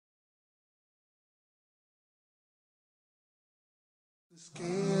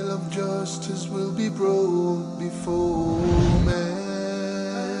Scale of justice will be brought before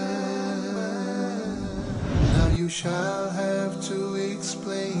man. Now you shall have to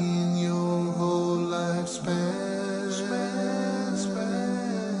explain your whole lifespan.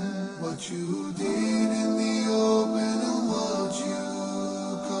 What you did in the open and what you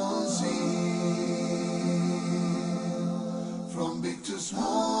concealed. From big to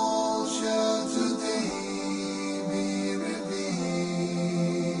small shall today be revealed.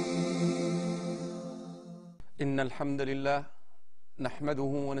 إن الحمد لله نحمده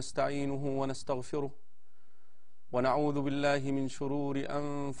ونستعينه ونستغفره ونعوذ بالله من شرور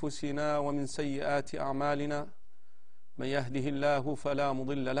أنفسنا ومن سيئات أعمالنا من يهده الله فلا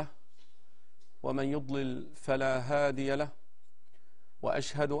مضل له ومن يضلل فلا هادي له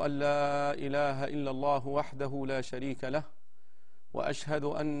وأشهد أن لا إله إلا الله وحده لا شريك له وأشهد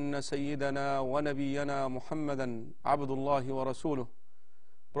أن سيدنا ونبينا محمدا عبد الله ورسوله.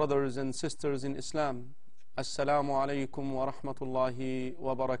 Brothers and sisters in Islam, Assalamu alaikum wa rahmatullahi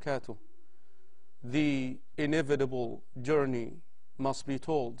wa barakatuh. The inevitable journey must be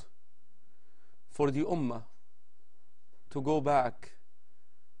told for the Ummah to go back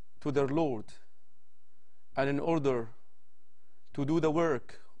to their Lord, and in order to do the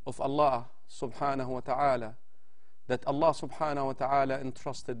work of Allah subhanahu wa ta'ala that Allah subhanahu wa ta'ala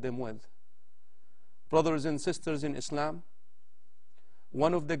entrusted them with. Brothers and sisters in Islam,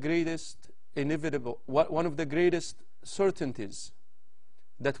 one of the greatest certainties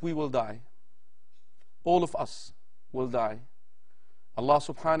that we will die. All of us will die. Allah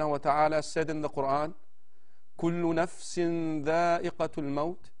subhanahu wa ta'ala said in the Quran, كل نفس ذائقة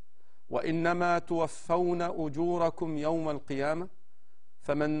الموت وإنما توفون أجوركم يوم القيامة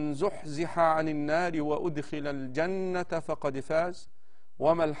فمن زحزح عن النار وأدخل الجنة فقد فاز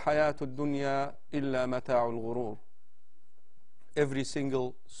وما الحياة الدنيا إلا متاع الغرور. Every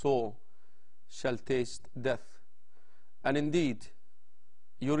single soul shall taste death, and indeed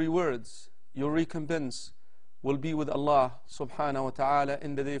your rewards, your recompense will be with Allah subhanahu wa ta'ala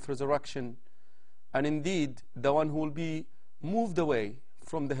in the day of resurrection, and indeed the one who will be moved away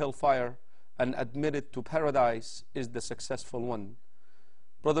from the hellfire and admitted to paradise is the successful one.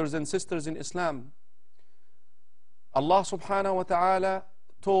 Brothers and sisters in Islam, Allah subhanahu wa ta'ala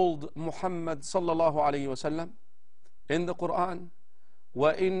told Muhammad sallallahu alayhi wa sallam in the Quran,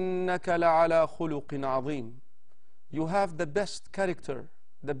 وَإِنَّكَ لَعَلَى خُلُقٍ عَظِيمٍ. You have the best character,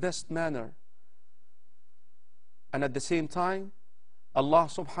 the best manner. And at the same time, Allah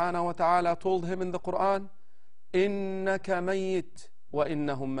subhanahu wa ta'ala told him in the Quran, إِنَّكَ مَيِّتٌ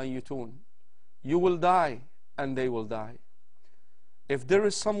وَإِنَّهُمْ مَيِّتُونَ. You will die and they will die. If there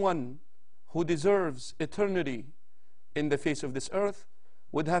is someone who deserves eternity in the face of this earth,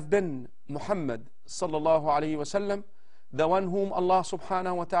 would have been Muhammad sallallahu alayhi wa sallam, the one whom Allah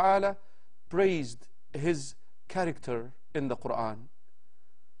subhanahu wa ta'ala praised his character in the Quran.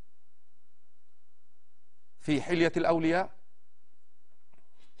 في حلية الأولياء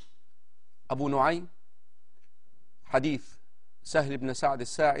أبو نعيم حديث سهل بن سعد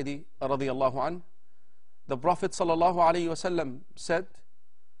الساعدي رضي الله عنه, the Prophet sallallahu alayhi wa sallam said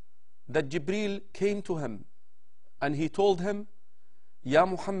that Jibreel came to him and he told him, Ya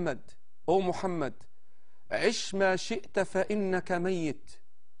Muhammad, O Muhammad, عِشْ مَا شِئْتَ فَإِنَّكَ مَيِّتٌ.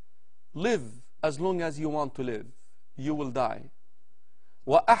 Live as long as you want to live, you will die.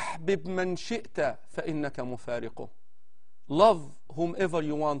 وَأَحْبِبْ مَنْ شِئْتَ فَإِنَّكَ مُفَارِقُهُ. Love whomever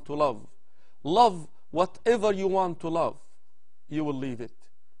you want to love. Love whatever you want to love, you will leave it.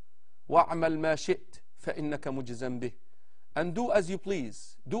 وَأَعْمَلْ مَا شِئْتَ فَإِنَّكَ مُجْزَمْ بِهِ. And do as you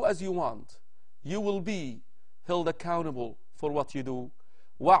please, do as you want, you will be held accountable for what you do.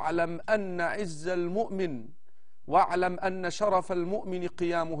 وَاعْلَمْ أَنَّ عِزَّ الْمُؤْمِنِ وَاعْلَمْ أَنَّ شَرَفَ الْمُؤْمِنِ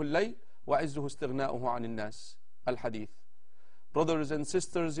قِيَامُهُ اللَّيْلِ وَعِزُّهُ اسْتِغْنَاؤُهُ عَنِ النَّاسِ. Al-Hadith. Brothers and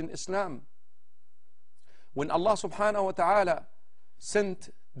sisters in Islam, when Allah subhanahu wa ta'ala sent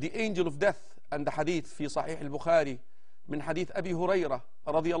the angel of death, and the hadith في صحيح البخاري من حديث أبي هريرة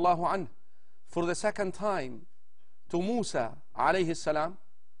رضي الله عنه, for the second time to Musa عليه السلام,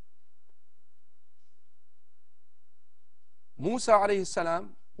 Musa alayhi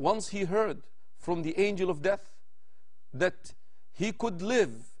salam, once he heard from the angel of death that he could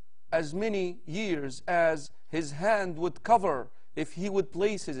live as many years as his hand would cover if he would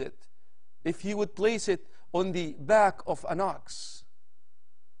place it on the back of an ox.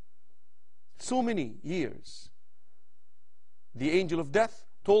 So many years. The angel of death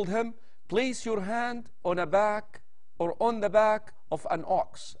told him, place your hand on a back or on the back of an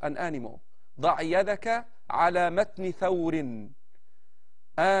ox, an animal. ضع يدك على متن ثور.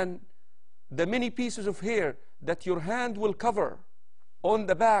 And the many pieces of hair that your hand will cover on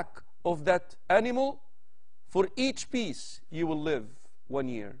the back of that animal, for each piece you will live 1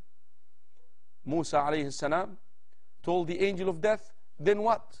 year. Musa alayhi salam told the angel of death, then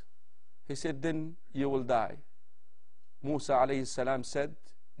what? He said, then you will die. Musa alayhi salam said,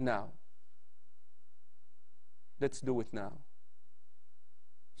 now. Let's do it now.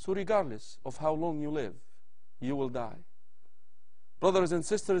 So regardless of how long you live, you will die. Brothers and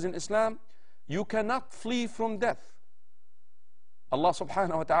sisters in Islam, you cannot flee from death. Allah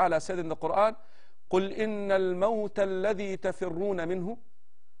subhanahu wa ta'ala said in the Quran, قُلْ إِنَّ الْمَوْتَ الَّذِي تَفِرُّونَ مِنْهُ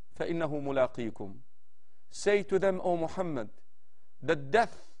فَإِنَّهُ مُلَاقِيكُمْ. Say to them, O Muhammad, the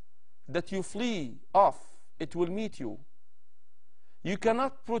death that you flee off, it will meet you. You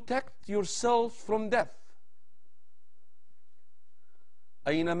cannot protect yourself from death.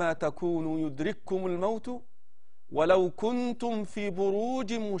 أينما تكونوا يدرككم الموت ولو كنتم في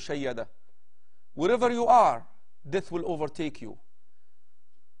بروج مشيدة. Wherever you are, death will overtake you.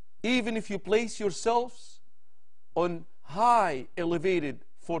 Even if you place yourselves on high, elevated,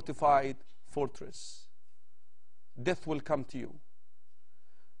 fortified fortress, death will come to you.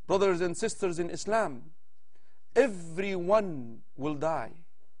 Brothers and sisters in Islam, everyone will die.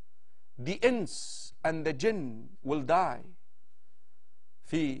 The ins and the jinn will die.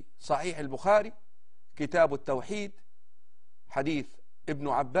 في صحيح البخاري كتاب التوحيد حديث ابن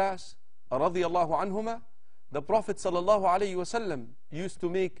عباس رضي الله عنهما, the Prophet صلى الله عليه وسلم used to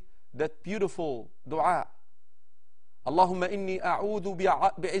make that beautiful dua. اللهم إني أعوذ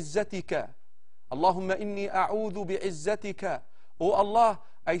بعزتك. اللهم إني أعوذ بعزتك. O Allah,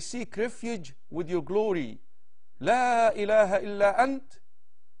 I seek refuge with your glory. لا إله إلا أنت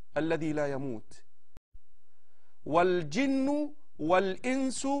الذي لا يموت. والجن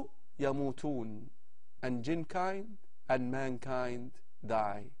وَالْإِنسُ يَمُوتُونَ. And jinkind and mankind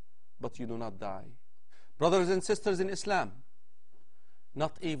die, but you do not die. Brothers and sisters in Islam,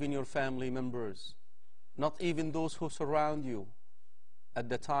 not even your family members, not even those who surround you at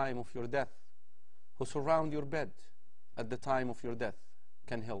the time of your death, who surround your bed at the time of your death,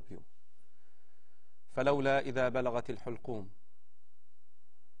 can help you. فَلَوْلَا إِذَا بَلَغَتِ الْحُلْقُومِ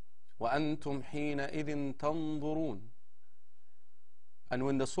وَأَنْتُمْ حِينَئِذٍ تَنْظُرُونَ. And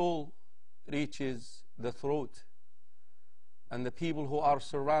when the soul reaches the throat and the people who are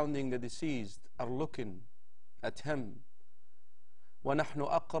surrounding the deceased are looking at him,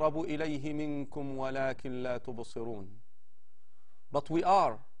 وَنَحْنُ أَقْرَبُ إِلَيْهِ مِنْكُمْ وَلَكِنْ لَا تُبْصِرُونَ. But we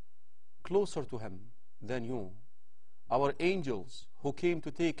are closer to him than you. Our angels who came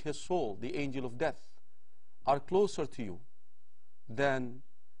to take his soul, the angel of death, are closer to you than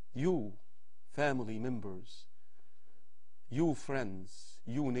you, family members, you friends,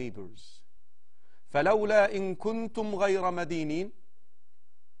 you neighbors. فَلَوْلَا إِن كُنْتُمْ غَيْرَ مَدِينِينَ.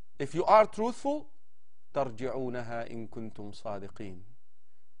 If you are truthful, تَرْجِعُونَهَا إِن كُنْتُمْ صَادِقِينَ.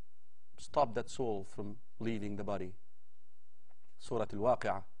 Stop that soul from leaving the body. Surah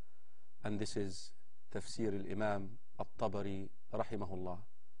Al-Waqi'ah. And this is Tafsir al-Imam al-Tabari rahimahullah.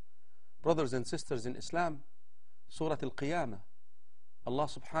 Brothers and sisters in Islam, Surah Al-Qiyamah, Allah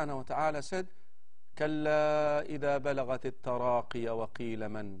subhanahu wa ta'ala said, كلا إذا بلغت التراقي وقيل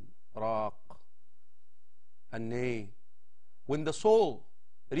من راق. And nay, when the soul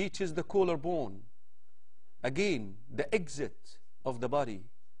reaches the collarbone, again the exit of the body,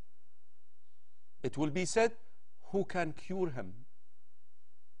 it will be said, who can cure him?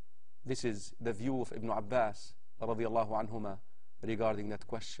 This is the view of Ibn Abbas radiallahu anhuma regarding that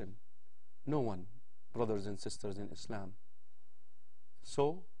question. No one, brothers and sisters in Islam.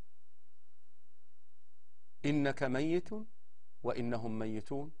 So, إنك ميت وإنهم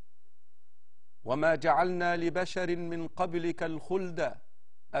ميتون وما جعلنا لبشر من قبلك الخلد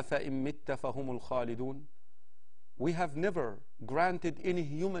أفإن مت فهم الخالدون. We have never granted any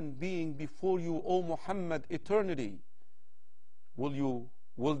human being before you, O Muhammad, eternity.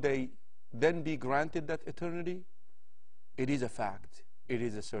 Will they then be granted that eternity? It is a fact. It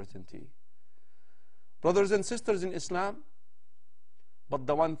is a certainty. Brothers and sisters in Islam, but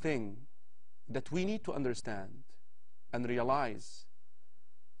the one thing that we need to understand and realize,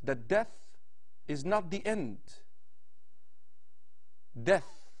 that death is not the end.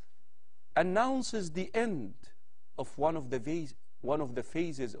 Death announces the end of one of the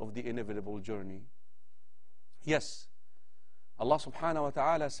phases of the inevitable journey. Yes, Allah subhanahu wa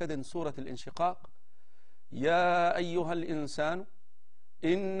ta'ala said in Surah Al-Inshiqaq, يَا أَيُّهَا الْإِنسَانُ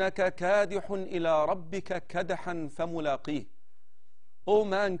إِنَّكَ كَادِحٌ إِلَىٰ رَبِّكَ كَدَحًا فَمُلَاقِيهِ. O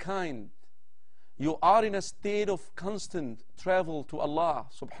mankind, you are in a state of constant travel to Allah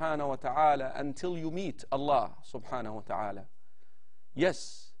subhanahu wa ta'ala until you meet Allah subhanahu wa ta'ala.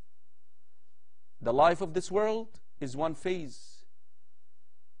 Yes, the life of this world is one phase,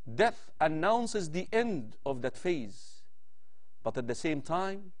 Death announces the end of that phase, but at the same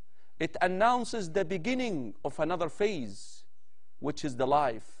time, it announces the beginning of another phase, which is the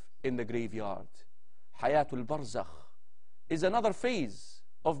life in the graveyard. Hayatul Barzakh is another phase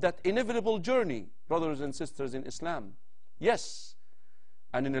of that inevitable journey, brothers and sisters in Islam. Yes,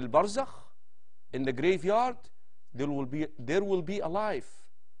 and in al-Barzakh, in the graveyard, there will be a life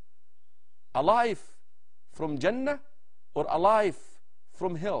from Jannah or a life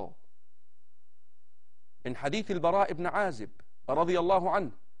from hell. In Hadith al-Bara ibn Azib radiyallahu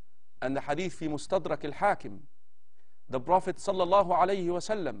anhu, and the Hadith fi Mustadrak al-Hakim, the Prophet sallallahu alayhi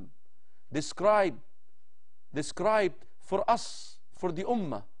wasallam described for us, for the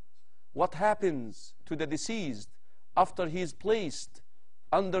Ummah, what happens to the deceased after he is placed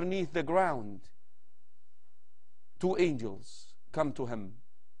underneath the ground. Two angels come to him.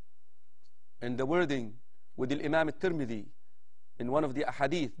 In the wording with the Imam al-Tirmidhi, in one of the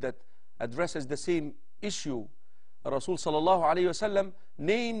ahadith that addresses the same issue, Rasul sallallahu alayhi wasallam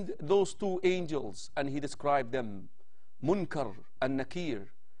named those two angels and he described them, Munkar and Nakir.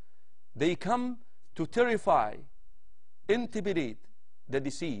 They come to terrify, intimidate the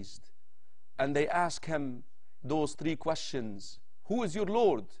deceased, and they ask him those three questions. Who is your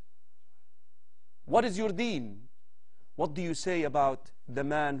Lord? What is your deen? What do you say about the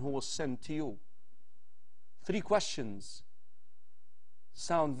man who was sent to you? Three questions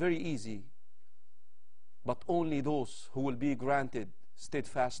sound very easy, but only those who will be granted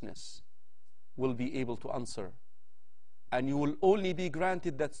steadfastness will be able to answer. And you will only be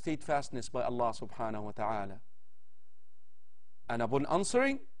granted that steadfastness by Allah subhanahu wa ta'ala. And upon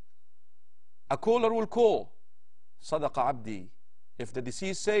answering, a caller will call, Sadaqa Abdi. If the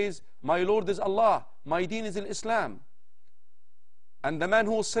deceased says, my Lord is Allah, my deen is Islam, and the man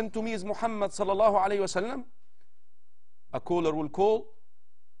who was sent to me is Muhammad sallallahu alayhi wasallam, a caller will call,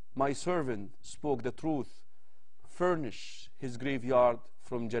 my servant spoke the truth. Furnish his graveyard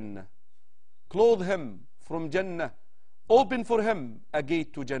from Jannah. Clothe him from Jannah. Open for him a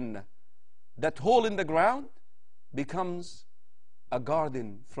gate to Jannah. That hole in the ground becomes a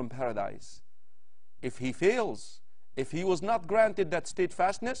garden from paradise. If he fails, if he was not granted that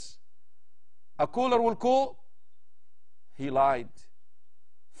steadfastness, a caller will call, he lied.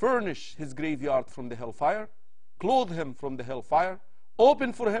 Furnish his graveyard from the hellfire. Clothe him from the hellfire.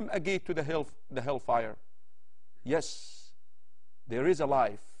 Open for him a gate to the hellfire. Yes, there is a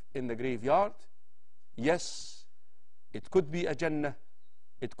life in the graveyard. Yes, it could be a Jannah,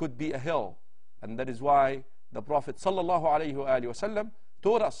 it could be a hell. And that is why the Prophet sallallahu alayhi wa sallam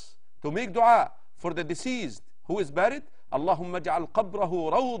taught us to make dua for the deceased who is buried. Allahumma ja'al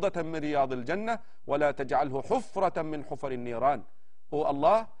qabrahu rawdatan min riyadil jannah wa la taj'alhu hufratan min hufar an-niran. O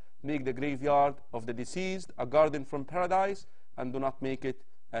Allah, make the graveyard of the deceased a garden from paradise, and do not make it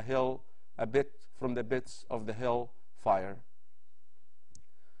a hell, a bit from the bits of the hell fire.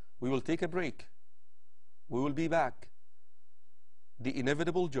 We will take a break. We will be back. The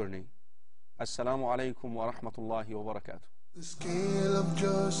inevitable journey. Assalamu alaikum wa rahmatullahi wa barakatuh. The scale of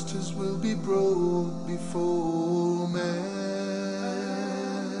justice will be brought before man.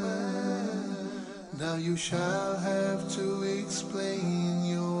 Now you shall have to explain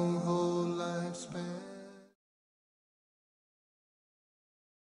your whole lifespan.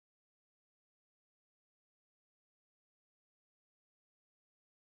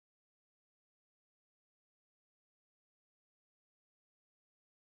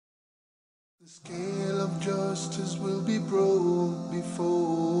 The scale of justice will be brought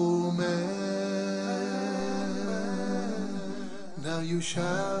before man. Now you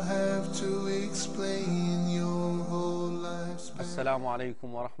shall have to explain your whole lifespan. Assalamu alaikum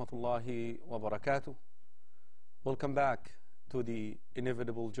wa rahmatullahi wa barakatuh. Welcome back to the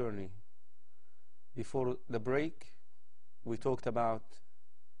inevitable journey. Before the break, we talked about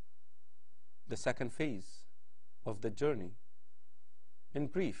the second phase of the journey. In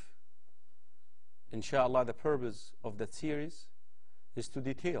brief, inshallah, the purpose of that series is to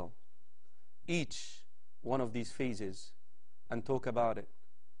detail each one of these phases and talk about it,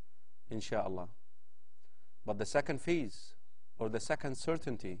 inshallah. But the second phase, or the second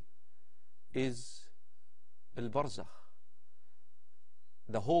certainty, is al-Barzakh,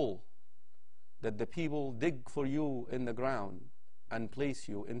 the hole that the people dig for you in the ground and place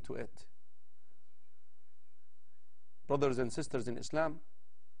you into it. Brothers and sisters in Islam,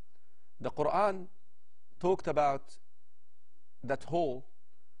 the Quran talked about that hole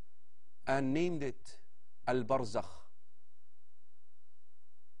and named it al-Barzakh.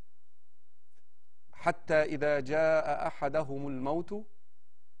 حتى إذا جاء أحدهم الموت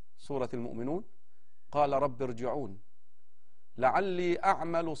سورة المؤمنون قال رب ارجعون لعلي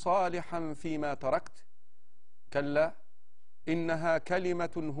أعمل صالحا فيما تركت كلا إنها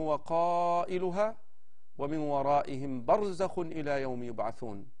كلمة هو قائلها ومن ورائهم برزخ إلى يوم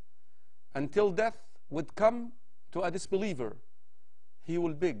يبعثون. Until death would come to a disbeliever, he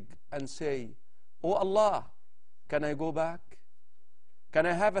will beg and say, "Oh Allah, can I go back? Can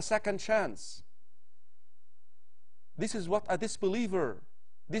I have a second chance?" This is what a disbeliever,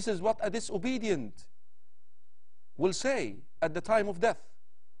 this is what a disobedient will say at the time of death.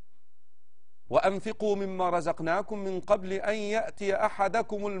 وَأَنفِقُوا مِمَّا رَزَقْنَاكُم مِّن قَبْلِ أَن يَأْتِيَ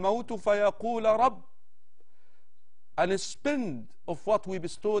أَحَدَكُمُ الْمَوْتُ فَيَقُولَ رَبِّ, and spend of what we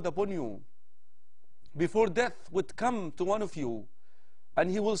bestowed upon you before death would come to one of you, and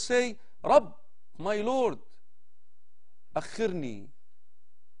he will say, "Rabb, my Lord, أخرني,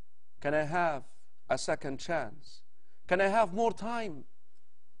 can I have a second chance? Can I have more time?"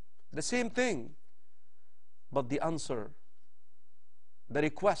 The same thing, but the answer, the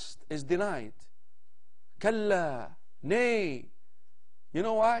request is denied. كلا, nay. You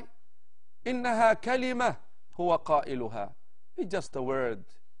know why? إنها كلمة هو قائلها. It's just a word.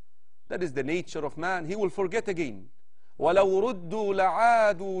 That is the nature of man. He will forget again. ولو ردوا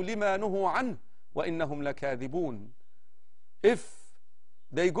لعادوا لما نهوا عنه وإنهم لكاذبون. If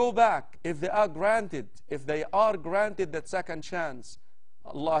they go back, if they are granted that second chance,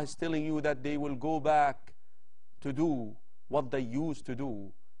 Allah is telling you that they will go back to do what they used to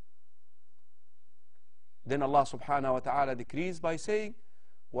do. Then Allah subhanahu wa ta'ala decrees by saying,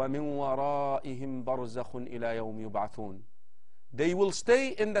 وَمِن وَرَائِهِمْ بَرْزَخٌ إِلَى يَوْمِ يُبْعَثُونَ. They will stay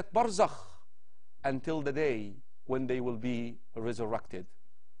in that barzakh until the day when they will be resurrected.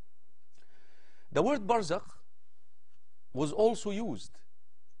 The word barzakh was also used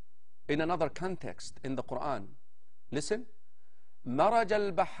in another context in the Quran. Listen. مَرَجَ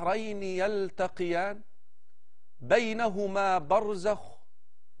الْبَحْرَيْنِ يَلْتَقِيَانِ بَيْنَهُمَا بَرْزَخٌ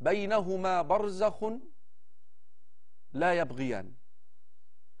لَا يَبْغِيَانِ.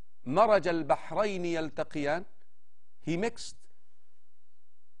 مَرَجَ الْبَحْرَيْنِ يَلْتَقِيَانِ. He mixed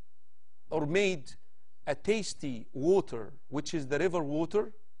or made a tasty water, which is the river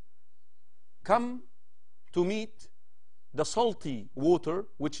water, come to meet the salty water,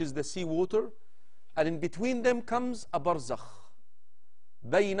 which is the sea water, and in between them comes a barzakh.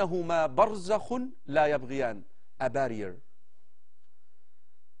 بَيْنَهُمَا بَرْزَخٌ لَا يَبْغِيَانِ. A barrier.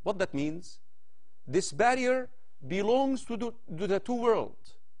 What that means? This barrier belongs to the two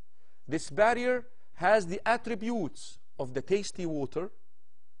worlds. This barrier has the attributes of the tasty water,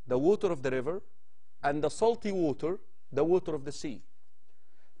 the water of the river, and the salty water, the water of the sea.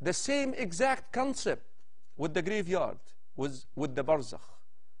 The same exact concept with the graveyard, with the barzakh.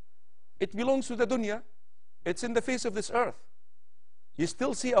 It belongs to the dunya. It's in the face of this earth. You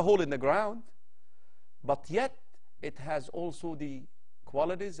still see a hole in the ground, but yet it has also the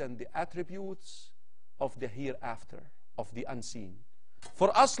qualities and the attributes of the hereafter, of the unseen.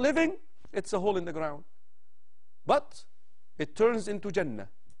 For us living, it's a hole in the ground, but it turns into Jannah.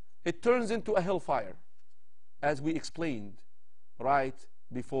 It turns into a hellfire, as we explained right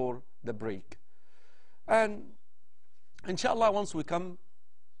before the break. And inshallah, once we come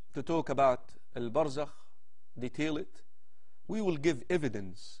to talk about al-barzakh, detail it, we will give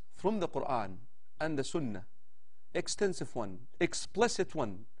evidence from the Quran and the Sunnah, extensive one, explicit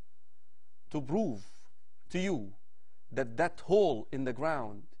one, to prove to you that that hole in the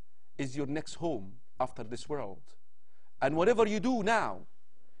ground is your next home after this world. And whatever you do now,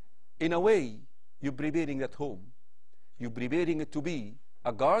 in a way, you're preparing that home. You're preparing it to be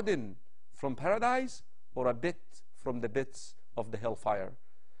a garden from paradise or a bit from the bits of the hellfire.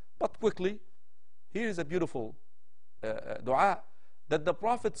 But quickly, here is a beautiful dua that the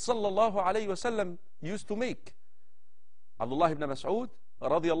Prophet sallallahu alaihi wasallam used to make. Abdullah ibn Mas'ud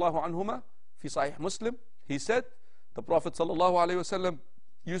radiyallahu anhuma fi Sahih Muslim, he said, the Prophet sallallahu alaihi wasallam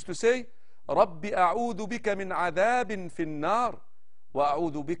used to say, "Rabbi a'udhu bika min adhabin fi an-nar wa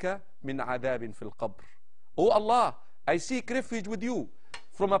a'udhu bika min adhabin fi al-qabr." Oh Allah, I seek refuge with you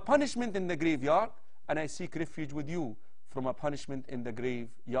from a punishment in the graveyard, and I seek refuge with you from a punishment in the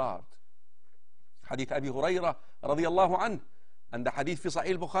graveyard. Hadith Abi Hurairah radiyallahu anhu, and the hadith fi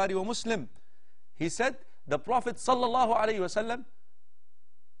Sahih Bukhari wa Muslim, he said the Prophet sallallahu alaihi wasallam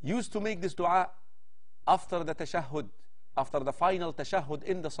used to make this dua after the tashahhud, after the final tashahhud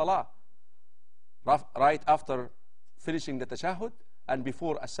in the salah, right after finishing the tashahhud and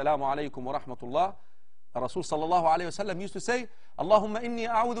before assalamu alaikum wa rahmatullah. Rasul sallallahu alaihi wasallam used to say, Allahumma inni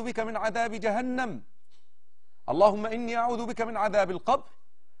a'udhu bika min adhabi jahannam, Allahumma inni a'udhu bika min adhabi al-qabr,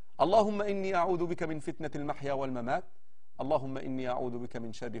 Allahumma inni a'udhu bika min fitnati al-mahya wal-mamat, Allahumma inni a'udhu bika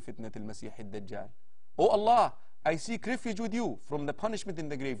min sharri fitnati al-masih ad-dajjal. Oh Allah, I seek refuge with you from the punishment in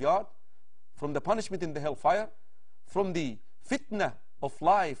the graveyard, from the punishment in the hellfire, from the fitna of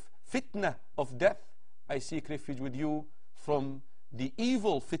life, fitna of death. I seek refuge with you from the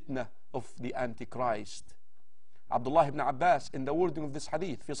evil fitna of the Antichrist. Abdullah ibn Abbas, in the wording of this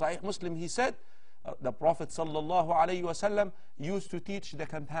hadith, fi Sahih Muslim, he said, the Prophet sallallahu alayhi wasallam used to teach the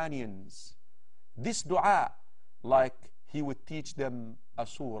companions this dua like he would teach them a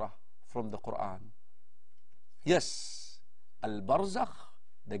surah from the Quran. Yes, al-barzakh,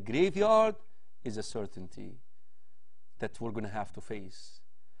 the graveyard, is a certainty that we're going to have to face.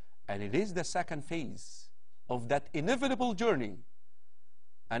 And it is the second phase of that inevitable journey.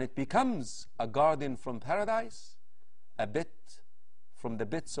 And it becomes a garden from paradise, a bit from the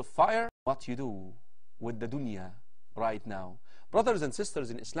bits of fire. What you do with the dunya right now. Brothers and sisters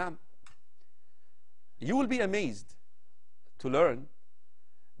in Islam, you will be amazed to learn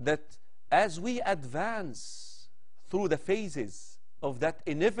that as we advance through the phases of that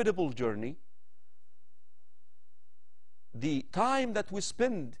inevitable journey, the time that we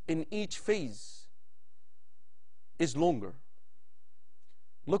spend in each phase is longer.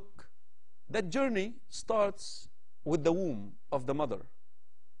 Look, that journey starts with the womb of the mother.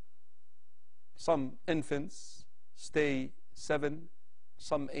 Some infants stay 7,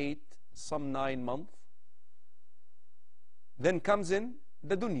 some 8, some 9 months. Then comes in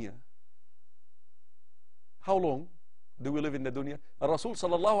the dunya. How long do we live in the dunya? Rasul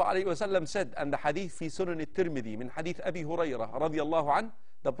sallallahu alayhi wa sallam said, and the hadith fi Sunan al-Tirmidhi min hadith Abi Hurairah radiyallahu an,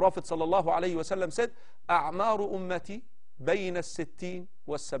 the Prophet sallallahu alayhi wa sallam said, أعمار أمتي بين الستين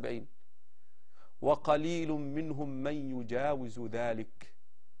والسبعين وقليل منهم من يجاوز ذلك.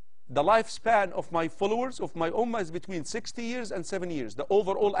 The lifespan of my followers, of my ummah, is between 60 years and 7 years, the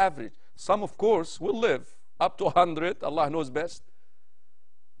overall average. Some, of course, will live up to 100, Allah knows best.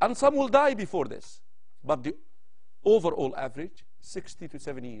 And some will die before this. But the overall average, 60 to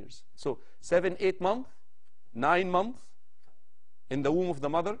 70 years. So 7, 8 months, 9 months in the womb of the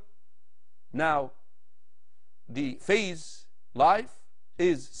mother. Now, the phase life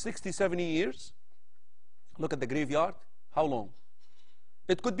is 60, 70 years. Look at the graveyard. How long?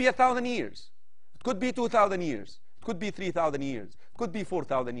 It could be 1,000 years. It could be 2,000 years. It could be 3,000 years. It could be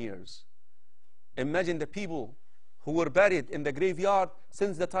 4,000 years. Imagine the people who were buried in the graveyard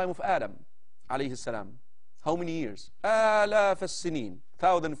since the time of Adam alayhi salam. How many years? آلاف السنين,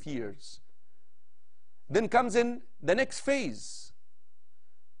 1,000 years. Then comes in the next phase,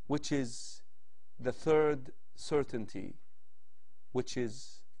 which is the third certainty, which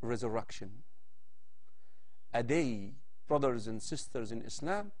is resurrection. A day, brothers and sisters in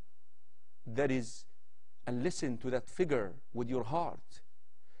Islam, that is, and listen to that figure with your heart,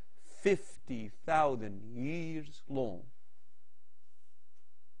 50,000 years long.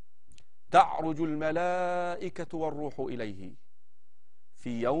 تعرج الملائكة والروح إليه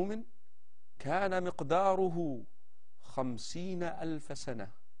في يوم كان مقداره 50,000 سنة.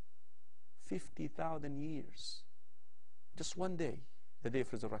 50,000 years. Just one day, the day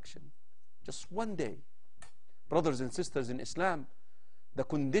of resurrection. Just one day. Brothers and sisters in Islam, the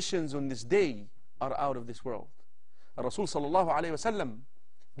conditions on this day are out of this world. Rasul sallallahu alayhi wasallam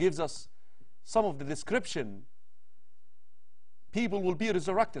gives us some of the description. People will be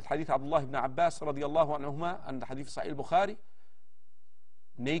resurrected. Hadith Abdullah ibn Abbas radiyallahu anhuma, and the hadith Sahih Bukhari.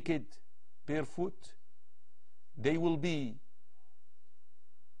 Naked, barefoot. They will be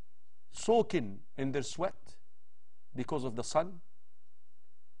soaking in their sweat because of the sun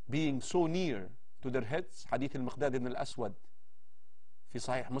being so near to their heads. Hadith al-Miqdad ibn al-Aswad fi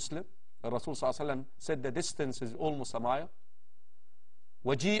Sahih Muslim. Rasul sallallahu alayhi wa sallam said the distance is almost a mile.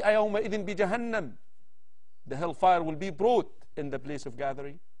 وَجِيءَ يَوْمَئِذٍ بِجَهَنَّمٍ. The hellfire will be brought in the place of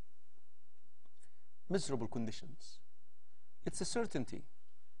gathering. Miserable conditions. It's a certainty.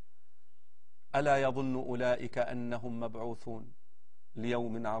 أَلَا يَظُنُّ أُولَئِكَ أَنَّهُمْ مَبْعُوثُونَ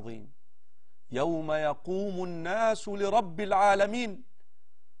لِيَوْمٍ عَظِيمٍ يَوْمَ يَقُومُ النَّاسُ لِرَبِّ الْعَالَمِينَ.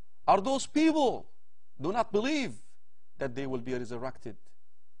 Are those people do not believe that they will be resurrected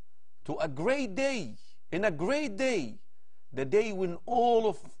to a great day, in a great day, the day when all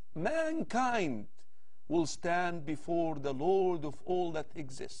of mankind will stand before the Lord of all that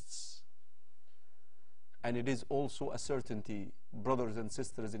exists. And it is also a certainty, brothers and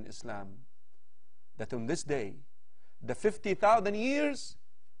sisters in Islam, that on this day, the 50,000 years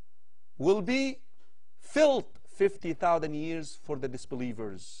will be filled 50,000 years for the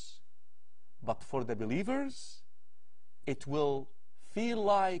disbelievers. But for the believers, it will feel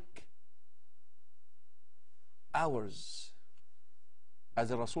like hours. As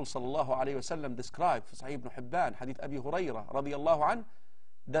the Rasul sallallahu alayhi wa sallam described, Sahih ibn Hibban, Hadith Abi Hurairah radiyallahu an,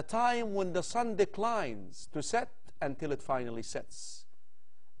 the time when the sun declines to set until it finally sets.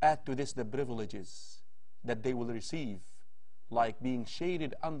 Add to this the privileges that they will receive, like being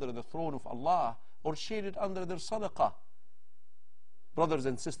shaded under the throne of Allah or shaded under their sadaqah. Brothers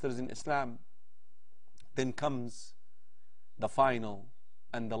and sisters in Islam, then comes the final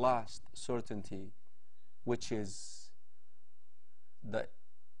and the last certainty, which is the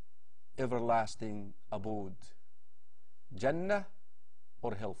everlasting abode, Jannah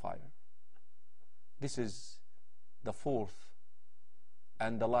or hellfire. This is the fourth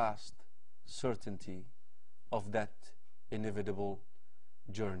and the last certainty of that inevitable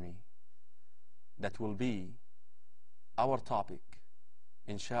journey that will be our topic,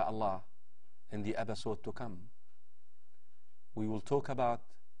 insha'Allah, in the episode to come. We will talk about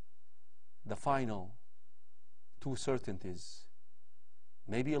the final two certainties,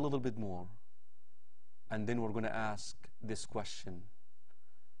 maybe a little bit more, and then we're going to ask this question: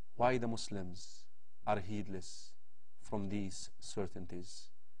 why the Muslims are heedless from these certainties?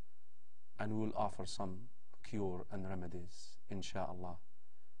 And we will offer some cure and remedies, insha'Allah.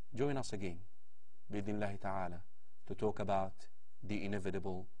 Join us again, bidnillahi ta'ala, to talk about the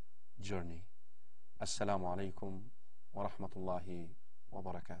inevitable journey. Assalamu alaikum wa rahmatullahi wa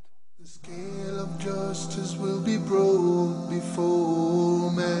barakatuh. The scale of justice will be brought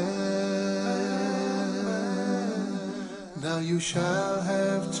before man. Now you shall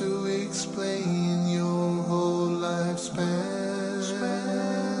have to explain your whole lifespan.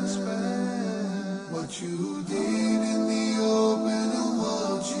 What you did in the open and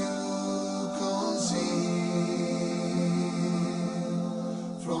what you concealed.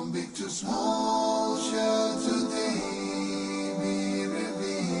 From big to small shall today be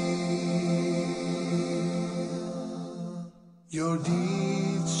revealed. Your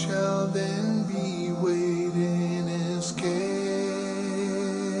deeds shall then be weighed in a scale.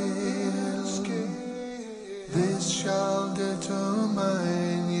 This shall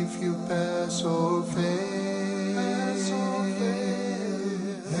determine if you pass or fail.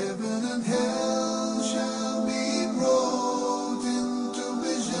 Heaven and hell shall be brought into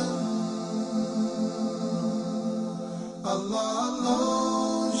vision. Allah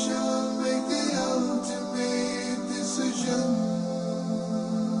alone shall make the ultimate decision.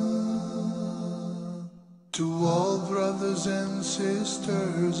 To all brothers and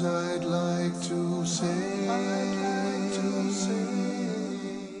sisters, I'd like to say,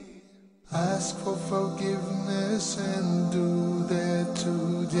 ask for forgiveness and do that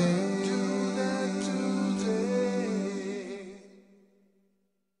today.